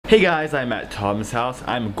Hey guys, I'm at Tom's house.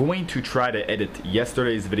 I'm going to try to edit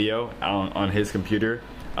yesterday's video on his computer.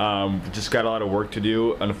 Just got a lot of work to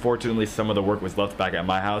do. Unfortunately, some of the work was left back at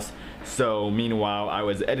my house. So meanwhile, I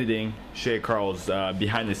was editing Shay Carl's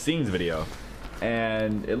behind the scenes video.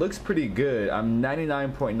 And it looks pretty good. I'm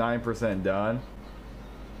 99.9% done.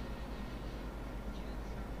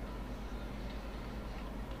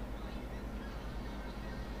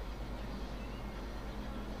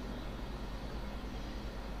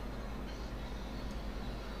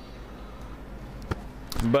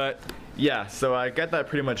 But yeah, so I got that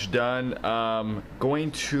pretty much done.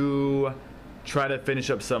 Going to try to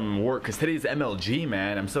finish up some work because today's MLG,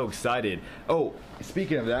 man. I'm so excited. Oh,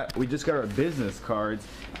 speaking of that, we just got our business cards,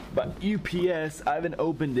 but UPS, I haven't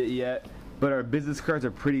opened it yet, but our business cards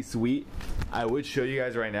are pretty sweet. I would show you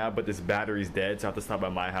guys right now, but this battery's dead, so I have to stop by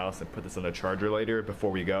my house and put this on the charger later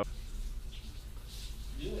before we go.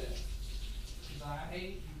 Yeah, 'cause I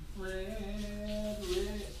hate you,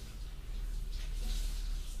 Frederick.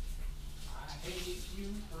 I hate you,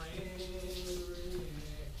 Frederick.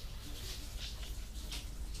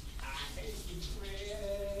 I hate you,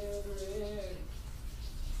 Frederick.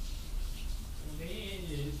 Then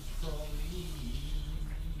it's trolley.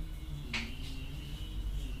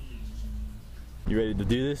 You ready to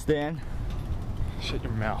do this, Dan? Shut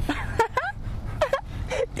your mouth. Dan,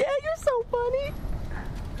 you're so funny.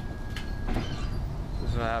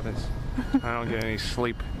 This is what happens. I don't get any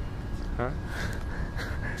sleep. Huh?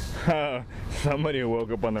 Somebody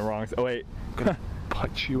woke up on the wrong side. Oh wait. I'm gonna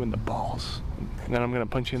punch you in the balls. And then I'm gonna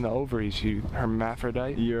punch you in the ovaries, you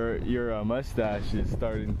hermaphrodite. Your mustache is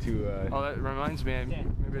starting to Oh, that reminds me.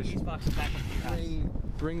 Maybe I should Back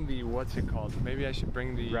bring the, what's it called? Maybe I should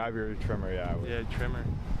bring the... grab your trimmer, yeah. Yeah, trimmer.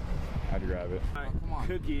 I'd grab it. Alright, come on.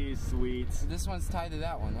 Cookies, sweets. This one's tied to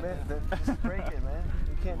that one. Man, just break it, man.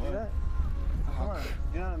 You can't do that. Come on,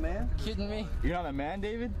 you're not a man? Kidding me? You're not a man,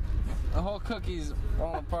 David? The whole cookie's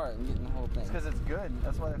falling apart and getting the whole thing. It's because it's good.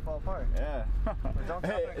 That's why they fall apart. Yeah. Don't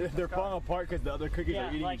Hey, drop it. they're falling apart because the other cookies are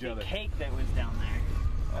eating like each other. the cake that was down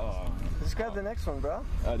there. Oh. Just grab the next one, bro.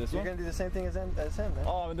 This You're one? gonna do the same thing as him, man.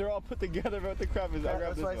 Oh, they're all put together, but the crap is I grab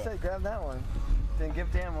That's this what I one. said. Grab that one. Then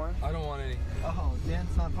give Dan one. I don't want any. Oh,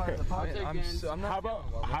 Dan's not part of the party. I'm not.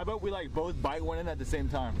 How about we like both bite one in at the same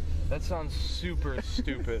time? That sounds super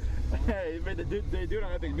stupid. Hey, man, they do it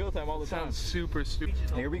on Epic Mealtime all the time. Sounds super stupid.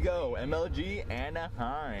 Here we go, MLG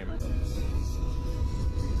Anaheim.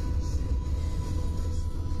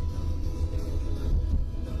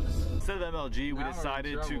 Instead of MLG, we Now we're in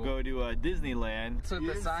decided to trouble. go to Disneyland. That's what You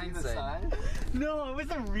the didn't sign see the said. sign? No, I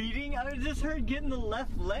wasn't reading. I just heard get in the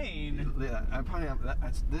left lane. Yeah, I probably have,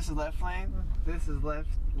 this is left lane. This is left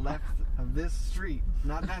of this street,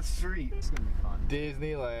 not that street. It's gonna be fun.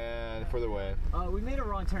 Disneyland for the win. We made a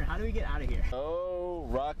wrong turn. How do we get out of here? Oh,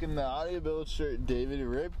 rocking the Audio Build shirt, David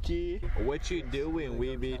Ripke. What you doing?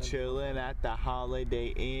 We be chilling at the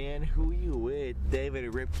Holiday Inn. Who you with?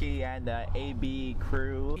 David Ripke and the AB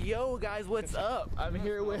crew. Yo guys, what's up? I'm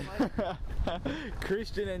here with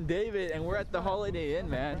Christian and David, and we're at the Holiday Inn,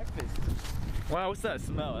 man. Wow, what's that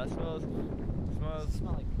smell? That smells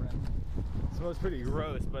Like bread. smells pretty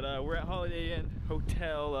gross, but we're at Holiday Inn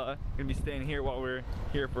Hotel. Gonna be staying here while we're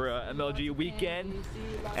here for MLG weekend,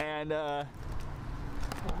 and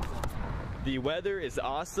the weather is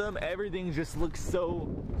awesome. Everything just looks so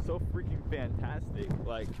freaking fantastic.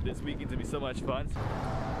 Like this weekend's gonna be so much fun.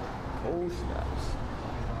 Oh snaps!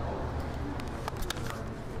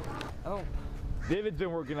 Oh, David's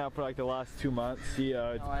been working out for like the last 2 months. He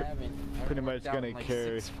no, I haven't. pretty much gonna Like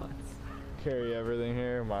carry 6 months. everything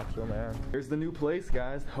here, macho man. Here's the new place,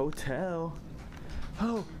 guys. Hotel,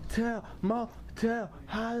 motel,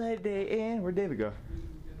 Holiday Inn. Where'd David go?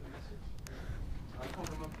 I called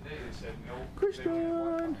them up today. They said no.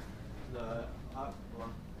 Christian.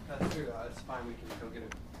 That's true. It's fine. We can go get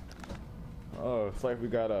it. Oh, it's like we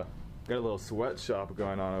got a little sweatshop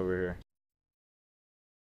going on over here.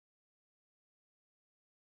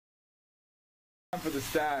 Time for the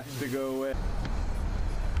stash to go away.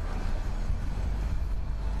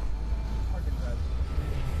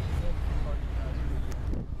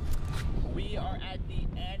 We are at the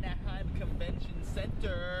Anaheim Convention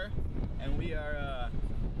Center, and we are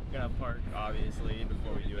gonna park obviously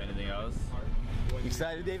before we do anything else.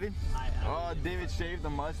 Excited, David? Oh, David shaved the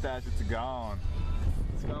mustache. It's gone.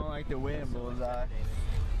 It's gone like the wind, bullseye.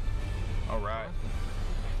 All right.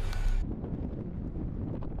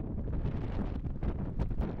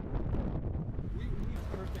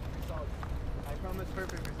 Perfect results. I promise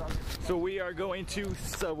perfect results. So we are going to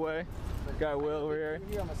Subway. Got Will over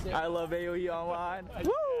here. I love AOE Online.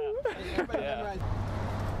 Woo! Everybody memorize.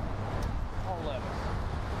 All levels.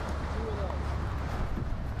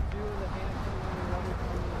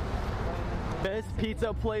 Best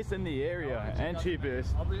pizza place in the area and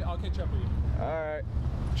cheapest. I'll catch up with you. Alright.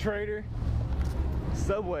 Trader.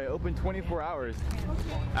 Subway open 24 hours.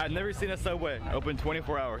 I've never seen a Subway open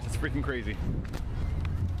 24 hours. It's freaking crazy.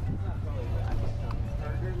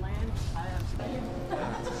 Burgerland.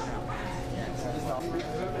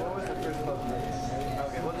 What was the first one?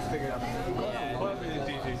 Okay, we'll just figure it out.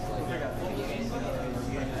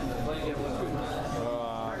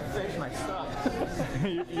 Finish my stuff.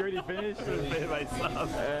 You already finished? Finish my stuff.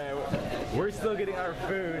 We're still getting our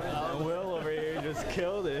food. Will over here just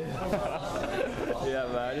killed it. Yeah,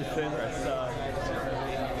 man, I just finished my stuff.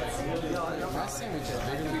 My sandwiches,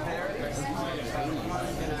 they're gonna be there.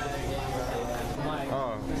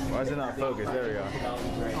 Oh, why is it not focused? There we go.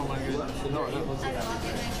 Oh my goodness. No.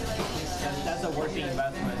 That's a working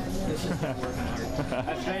investment. This is working hard.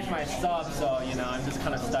 I finished my stuff, so you know I'm just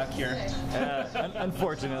kind of stuck here.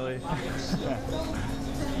 Unfortunately.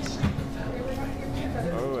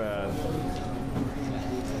 Oh,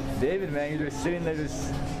 David, man, you're just sitting there,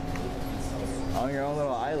 just on your own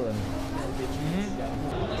little island.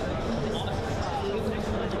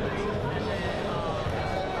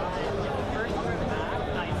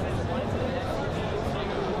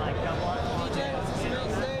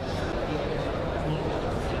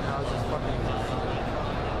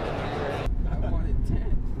 I wanted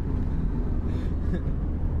 10.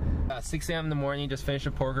 6 a.m. in the morning, just finished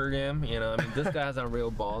a poker game. You know, I mean, this guy has on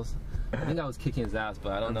real balls. I think I was kicking his ass,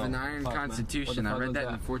 but I don't know. An iron constitution. I read that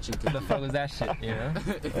in fortune What the fuck was that shit, you know?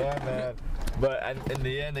 Yeah, man. But in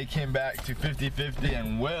the end, they came back to 50-50,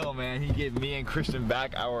 and Will, man, he gave me and Christian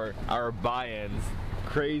back our buy-ins.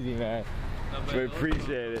 Crazy, man. We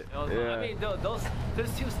appreciate it. Yeah. I mean, those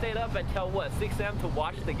two stayed up until what, 6 a.m. to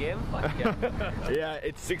watch the game? Fuck yeah. Yeah,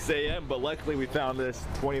 it's 6 a.m., but luckily we found this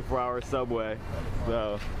 24-hour Subway.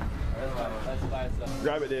 So, Let's buy some.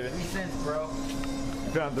 grab it, David. 3 cents, bro.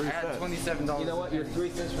 You found 3 I had cents. $27. You know what? You're 3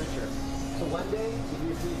 cents richer. So one day, if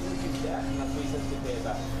you're 3 cents you debt, and that's 3 cents to pay it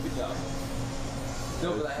back. Good job. No,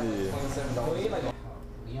 but I Let's had see. like $27.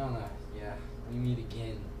 Leona, yeah, we meet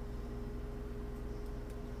again.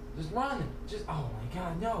 Just run! Just, oh my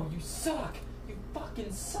god, no, you suck! You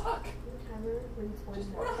fucking suck! Just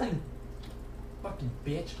run! Fucking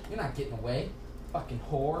bitch, you're not getting away. Fucking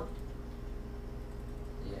whore.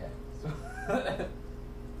 Yeah.